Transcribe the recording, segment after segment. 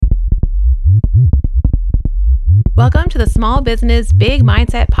Welcome to the Small Business Big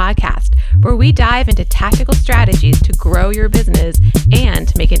Mindset podcast, where we dive into tactical strategies to grow your business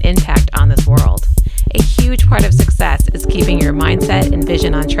and make an impact on this world. A huge part of success is keeping your mindset and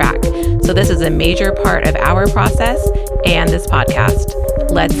vision on track. So this is a major part of our process and this podcast.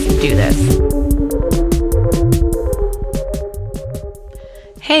 Let's do this.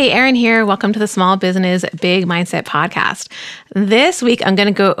 Hey, Erin here. Welcome to the Small Business Big Mindset podcast. This week, I'm going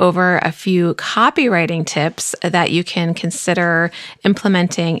to go over a few copywriting tips that you can consider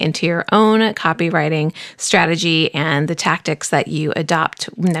implementing into your own copywriting strategy and the tactics that you adopt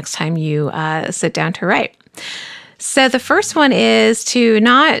next time you sit down to write. So the first one is to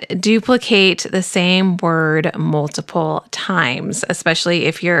not duplicate the same word multiple times, especially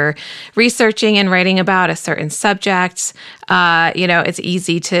if you're researching and writing about a certain subject. It's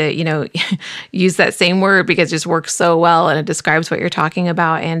easy to, use that same word because it just works so well and it describes what you're talking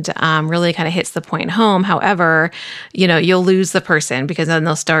about and really kind of hits the point home. However, you'll lose the person because then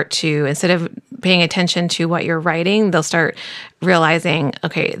they'll start to, instead of paying attention to what you're writing, they'll start realizing,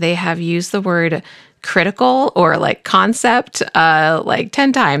 okay, they have used the word critical or like concept 10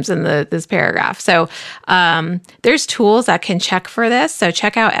 times in this paragraph. So there's tools that can check for this. So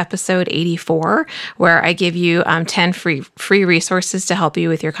check out episode 84, where I give you 10 free resources to help you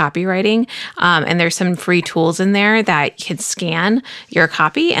with your copywriting. And there's some free tools in there that can scan your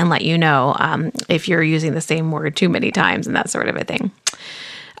copy and let you know if you're using the same word too many times and that sort of a thing.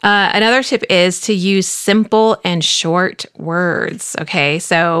 Another tip is to use simple and short words. Okay,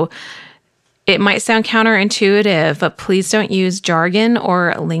 so it might sound counterintuitive, but please don't use jargon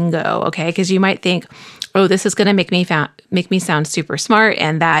or lingo, okay? Because you might think, oh, this is going to make me sound super smart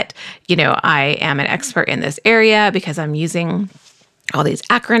and that, I am an expert in this area because I'm using all these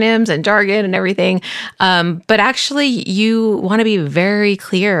acronyms and jargon and everything. But actually, you want to be very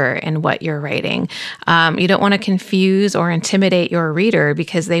clear in what you're writing. You don't want to confuse or intimidate your reader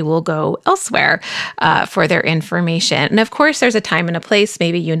because they will go elsewhere for their information. And of course, there's a time and a place.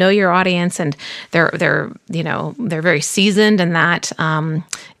 Maybe you know your audience and they're very seasoned in that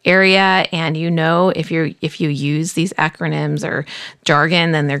area, and if you use these acronyms or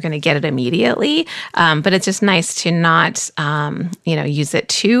jargon, then they're going to get it immediately. But it's just nice to not use it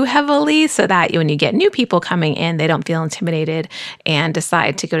too heavily so that when you get new people coming in, they don't feel intimidated and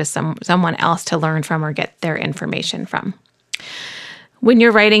decide to go to someone else to learn from or get their information from. When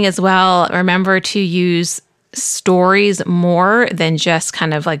you're writing as well, remember to use stories more than just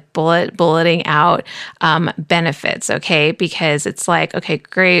kind of like bulleting out benefits, okay? Because it's like, okay,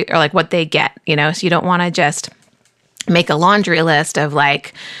 great, or like what they get, so you don't want to just make a laundry list of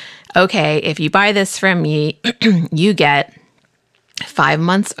like, okay, if you buy this from me, you get 5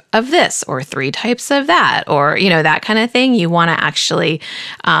 months of this or 3 types of that, or, that kind of thing. You want to actually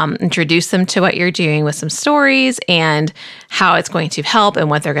introduce them to what you're doing with some stories and how it's going to help and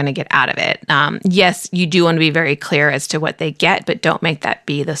what they're going to get out of it. Yes, you do want to be very clear as to what they get, but don't make that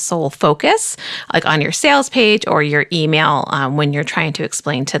be the sole focus, like on your sales page or your email when you're trying to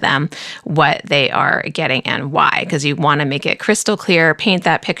explain to them what they are getting and why, because you want to make it crystal clear, paint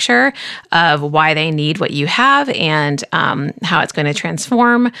that picture of why they need what you have and how it's going to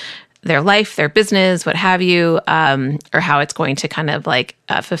transform their life, their business, what have you, or how it's going to kind of like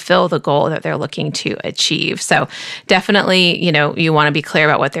fulfill the goal that they're looking to achieve. So definitely, you want to be clear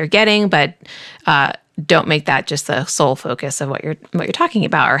about what they're getting, but don't make that just the sole focus of what you're talking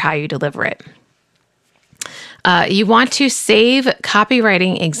about or how you deliver it. You want to save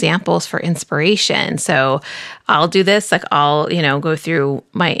copywriting examples for inspiration. So I'll do this, like I'll, go through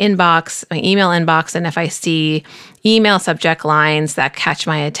my email inbox, and if I see email subject lines that catch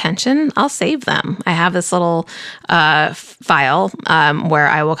my attention, I'll save them. I have this little file where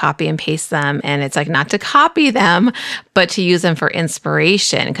I will copy and paste them, and it's like not to copy them, but to use them for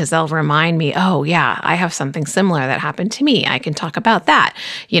inspiration because they'll remind me, oh yeah, I have something similar that happened to me. I can talk about that,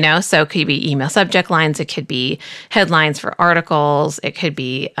 So it could be email subject lines, it could be headlines for articles, it could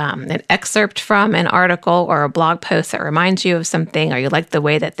be an excerpt from an article or a blog post that reminds you of something, or you like the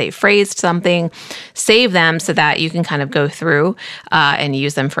way that they phrased something. Save them so that you can kind of go through and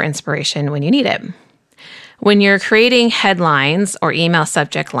use them for inspiration when you need it. When you're creating headlines or email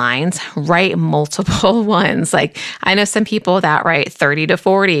subject lines, write multiple ones. Like I know some people that write 30 to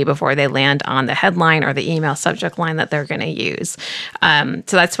 40 before they land on the headline or the email subject line that they're going to use. So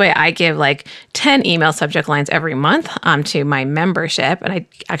that's why I give like 10 email subject lines every month to my membership. And I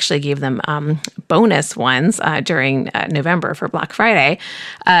actually gave them bonus ones during November for Black Friday.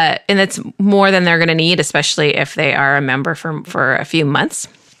 And that's more than they're going to need, especially if they are a member for a few months.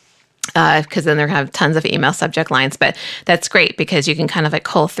 because then they have tons of email subject lines. But that's great because you can kind of like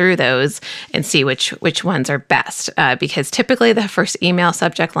cull through those and see which ones are best. Because typically the first email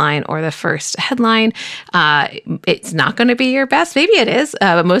subject line or the first headline, it's not going to be your best. Maybe it is,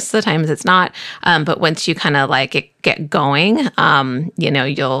 but most of the times it's not. But once you kind of like get going,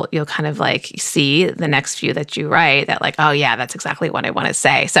 you'll kind of like see the next few that you write that like, oh yeah, that's exactly what I want to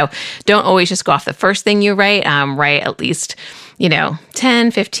say. So don't always just go off the first thing you write. Write at least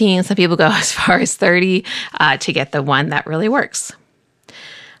 10, 15, some people go as far as 30 to get the one that really works.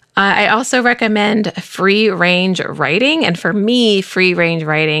 I also recommend free range writing. And for me, free range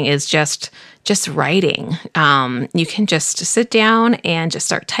writing is just writing. You can just sit down and just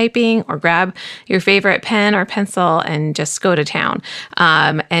start typing or grab your favorite pen or pencil and just go to town.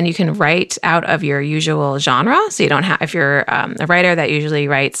 And you can write out of your usual genre. So you don't have, if you're a writer that usually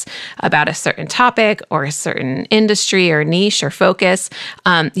writes about a certain topic or a certain industry or niche or focus,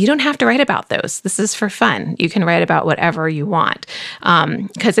 you don't have to write about those. This is for fun. You can write about whatever you want.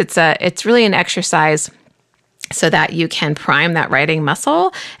 Because it's really an exercise so that you can prime that writing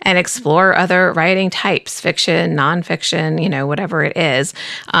muscle and explore other writing types, fiction, nonfiction, whatever it is.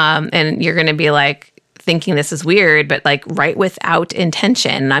 And you're going to be like thinking this is weird, but like write without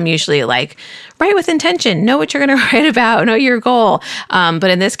intention. And I'm usually like, write with intention, know what you're going to write about, know your goal. But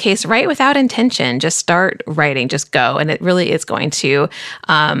in this case, write without intention, just start writing, just go. And it really is going to,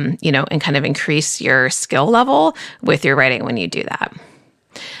 and kind of increase your skill level with your writing when you do that.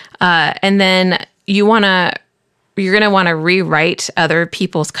 And then you're going to want to rewrite other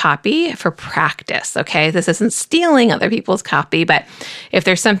people's copy for practice, okay? This isn't stealing other people's copy, but if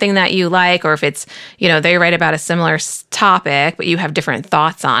there's something that you like, or if it's, they write about a similar topic, but you have different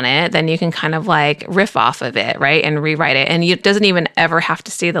thoughts on it, then you can kind of like riff off of it, right? And rewrite it. And it doesn't even ever have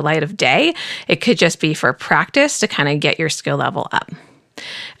to see the light of day. It could just be for practice to kind of get your skill level up.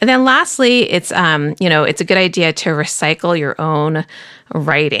 And then lastly, it's a good idea to recycle your own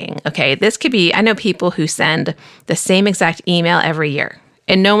writing. Okay, this could be, I know people who send the same exact email every year,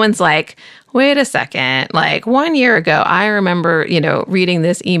 and no one's like, wait a second, like 1 year ago, I remember, reading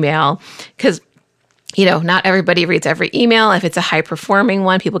this email, because not everybody reads every email. If it's a high performing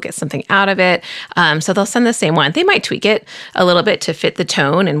one, people get something out of it. So they'll send the same one. They might tweak it a little bit to fit the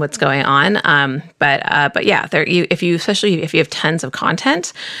tone and what's going on. But yeah, especially if you have tons of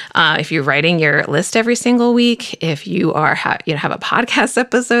content, if you're writing your list every single week, if you are have a podcast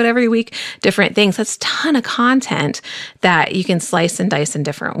episode every week, different things, that's a ton of content that you can slice and dice in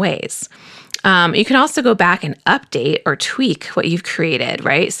different ways. You can also go back and update or tweak what you've created,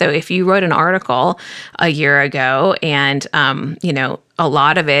 right? So if you wrote an article a year ago and, a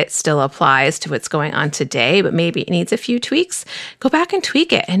lot of it still applies to what's going on today, but maybe it needs a few tweaks, go back and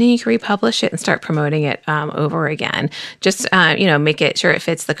tweak it. And then you can republish it and start promoting it over again. Just, make it sure it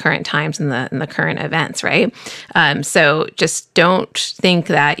fits the current times and the current events, right? So just don't think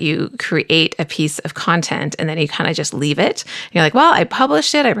that you create a piece of content and then you kind of just leave it. You're like, well, I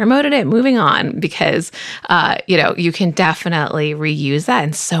published it, I promoted it, moving on, because, you can definitely reuse that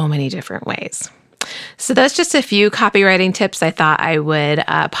in so many different ways. So that's just a few copywriting tips I thought I would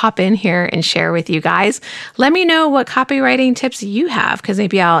pop in here and share with you guys. Let me know what copywriting tips you have, because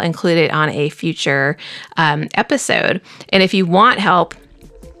maybe I'll include it on a future episode. And if you want help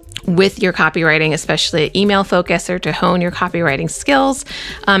with your copywriting, especially email focus, or to hone your copywriting skills,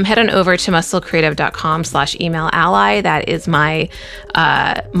 head on over to musclecreative.com/email-ally. That is my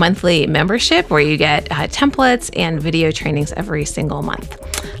monthly membership where you get templates and video trainings every single month.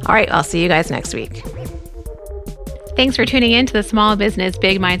 All right, I'll see you guys next week. Thanks for tuning in to the Small Business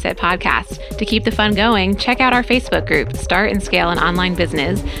Big Mindset podcast. To keep the fun going, check out our Facebook group, Start and Scale an Online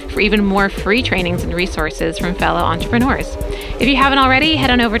Business, for even more free trainings and resources from fellow entrepreneurs. If you haven't already, head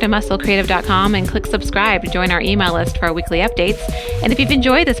on over to musclecreative.com and click subscribe to join our email list for our weekly updates. And if you've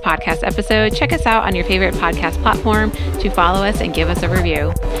enjoyed this podcast episode, check us out on your favorite podcast platform to follow us and give us a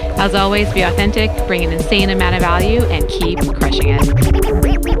review. As always, be authentic, bring an insane amount of value, and keep crushing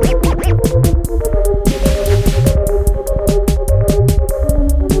it.